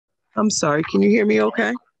I'm sorry, can you hear me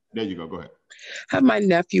okay? There you go. Go ahead. I have my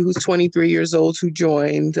nephew who's 23 years old who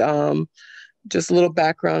joined. Just a little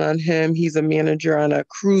background on him. He's a manager on a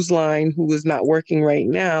cruise line who is not working right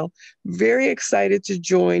now. Very excited to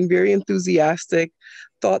join, very enthusiastic.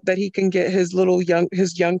 Thought that he can get his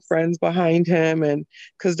young friends behind him and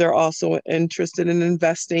because they're also interested in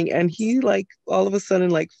investing. And he like all of a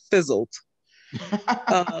sudden like fizzled.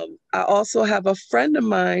 I also have a friend of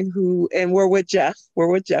mine who, and we're with Jeff.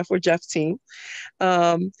 We're Jeff's team.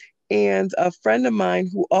 Um, and a friend of mine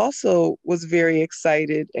who also was very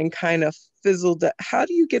excited and kind of fizzled. How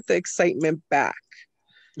do you get the excitement back?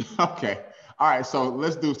 Okay. All right. So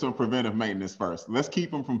let's do some preventive maintenance first. Let's keep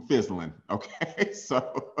them from fizzling. Okay.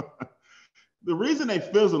 So the reason they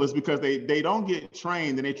fizzle is because they don't get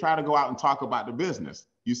trained and they try to go out and talk about the business.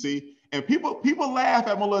 You see, and people laugh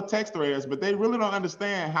at my little text threads, but they really don't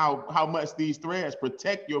understand how much these threads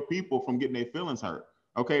protect your people from getting their feelings hurt.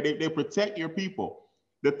 Okay, they protect your people.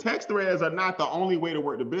 The text threads are not the only way to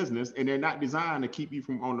work the business, and they're not designed to keep you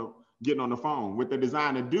from getting on the phone. What they're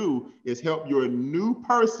designed to do is help your new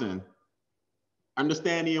person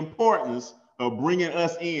understand the importance of bringing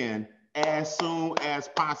us in as soon as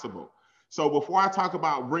possible. So before I talk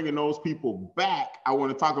about bringing those people back, I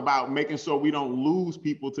want to talk about making sure we don't lose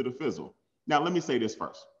people to the fizzle. Now, let me say this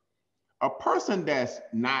first. A person that's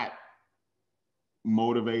not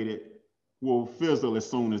motivated will fizzle as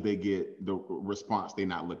soon as they get the response they're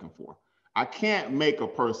not looking for. I can't make a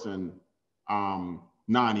person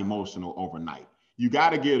non-emotional overnight. You got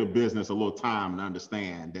to give a business a little time and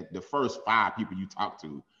understand that the first five people you talk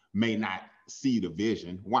to may not see the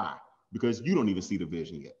vision. Why? Because you don't even see the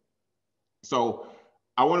vision yet. So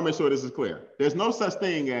I want to make sure this is clear. There's no such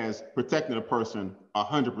thing as protecting a person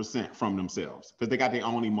 100% from themselves because they got their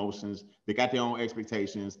own emotions, they got their own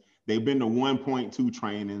expectations. They've been to 1.2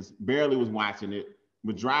 trainings, barely was watching it,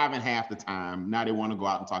 was driving half the time. Now they want to go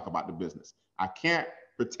out and talk about the business. I can't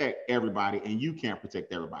protect everybody, and you can't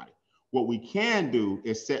protect everybody. What we can do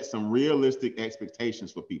is set some realistic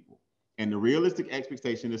expectations for people. And the realistic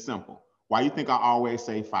expectation is simple. Why do you think I always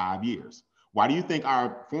say 5 years? Why do you think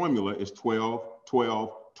our formula is 12,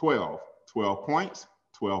 12, 12? 12 points,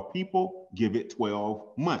 12 people, give it 12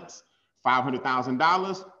 months.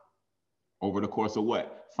 $500,000 over the course of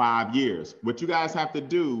what? 5 years. What you guys have to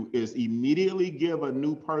do is immediately give a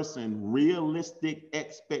new person realistic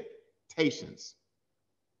expectations.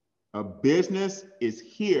 A business is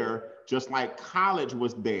here just like college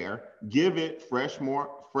was there. Give it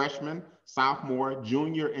freshman, sophomore,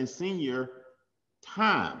 junior, and senior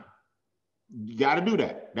time. You got to do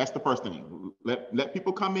that. That's the first thing. Let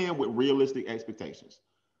people come in with realistic expectations.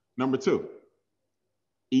 Number two,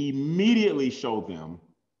 immediately show them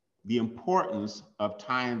the importance of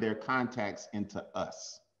tying their contacts into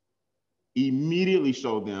us. Immediately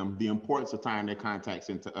show them the importance of tying their contacts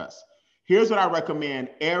into us. Here's what I recommend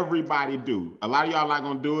everybody do. A lot of y'all not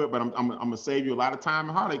going to do it, but I'm going to save you a lot of time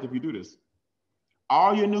and heartache if you do this.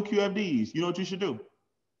 All your new QFDs, you know what you should do?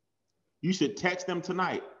 You should text them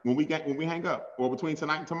tonight when we hang up, or between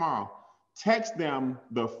tonight and tomorrow. Text them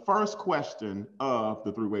the first question of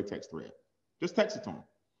the three-way text thread. Just text it to them.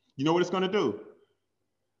 You know what it's going to do?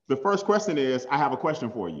 The first question is, I have a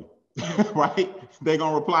question for you, right? They're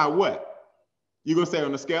going to reply what? You're going to say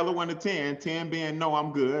on a scale of 1 to 10, 10 being no,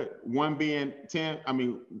 I'm good, 1 being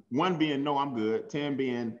no, I'm good, 10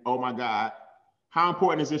 being, oh my God, how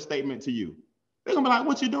important is this statement to you? They're going to be like,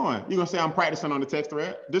 what you doing? You're going to say, I'm practicing on the text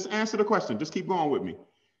thread. Just answer the question. Just keep going with me.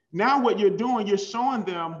 Now what you're doing, you're showing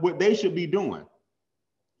them what they should be doing.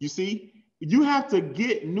 You see, you have to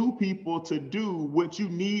get new people to do what you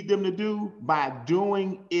need them to do by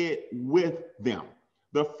doing it with them.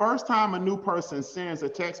 The first time a new person sends a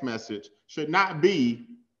text message should not be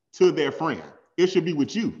to their friend. It should be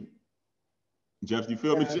with you. Jeff, you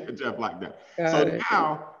feel me? Jeff, like that. Got So it.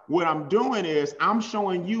 now what I'm doing is I'm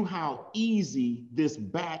showing you how easy this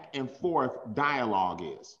back and forth dialogue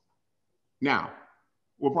is. Now,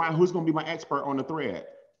 well, Brian, who's going to be my expert on the thread?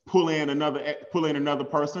 Pull in another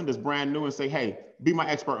person that's brand new and say, hey, be my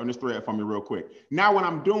expert on this thread for me real quick. Now what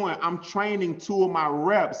I'm doing, I'm training two of my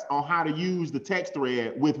reps on how to use the text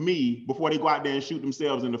thread with me before they go out there and shoot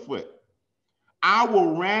themselves in the foot. I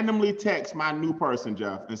will randomly text my new person,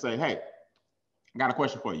 Jeff, and say, hey, I got a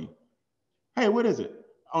question for you. Hey, what is it?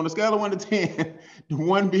 On a scale of 1 to 10,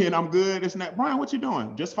 1 being I'm good, it's not. Brian, what you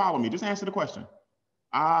doing? Just follow me. Just answer the question.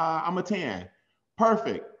 I'm a 10.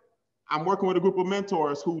 Perfect. I'm working with a group of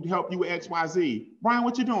mentors who help you with XYZ. Brian,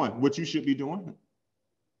 what you doing? What you should be doing.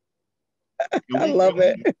 And I we, love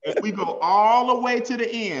and it. we, and we go all the way to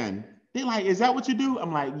the end. They're like, is that what you do?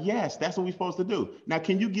 I'm like, yes, that's what we're supposed to do. Now,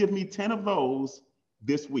 can you give me 10 of those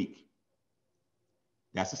this week.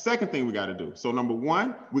 That's the second thing we got to do. So number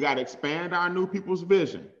one, we got to expand our new people's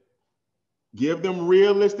vision. Give them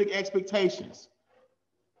realistic expectations.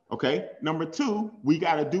 Okay. Number two, we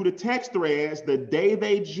got to do the text threads the day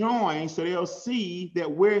they join so they'll see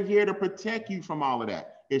that we're here to protect you from all of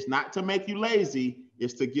that. It's not to make you lazy.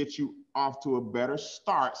 It's to get you off to a better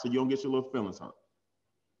start so you don't get your little feelings hurt.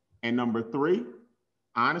 And number three,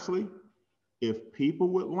 honestly, if people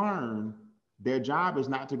would learn, their job is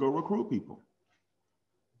not to go recruit people.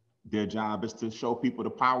 Their job is to show people the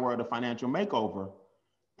power of the financial makeover.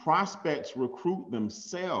 Prospects recruit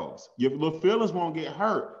themselves. Your little feelings won't get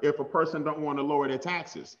hurt if a person don't want to lower their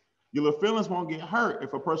taxes. Your little feelings won't get hurt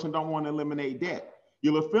if a person don't want to eliminate debt.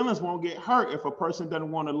 Your little feelings won't get hurt if a person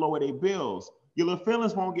doesn't want to lower their bills. Your little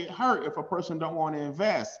feelings won't get hurt if a person don't want to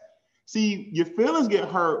invest. See, your feelings get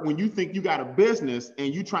hurt when you think you got a business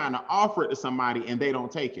and you trying to offer it to somebody and they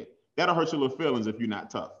don't take it. That'll hurt your little feelings if you're not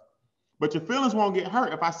tough. But your feelings won't get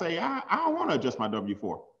hurt if I say, I don't want to adjust my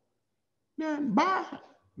W-4. Then bye.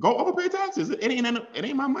 Go overpay taxes. It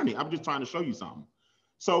ain't my money. I'm just trying to show you something.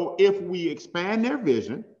 So if we expand their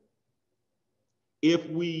vision, if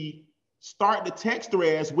we start the text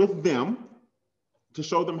threads with them to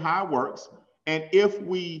show them how it works, and if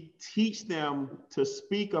we teach them to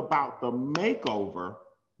speak about the makeover,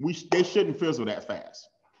 they shouldn't fizzle that fast.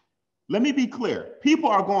 Let me be clear. People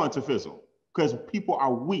are going to fizzle because people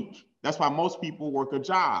are weak. That's why most people work a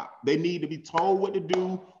job. They need to be told what to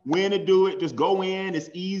do, when to do it. Just go in. It's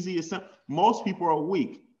easy. It's simple. Most people are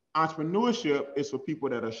weak. Entrepreneurship is for people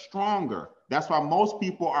that are stronger. That's why most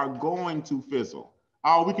people are going to fizzle.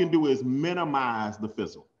 All we can do is minimize the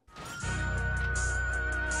fizzle.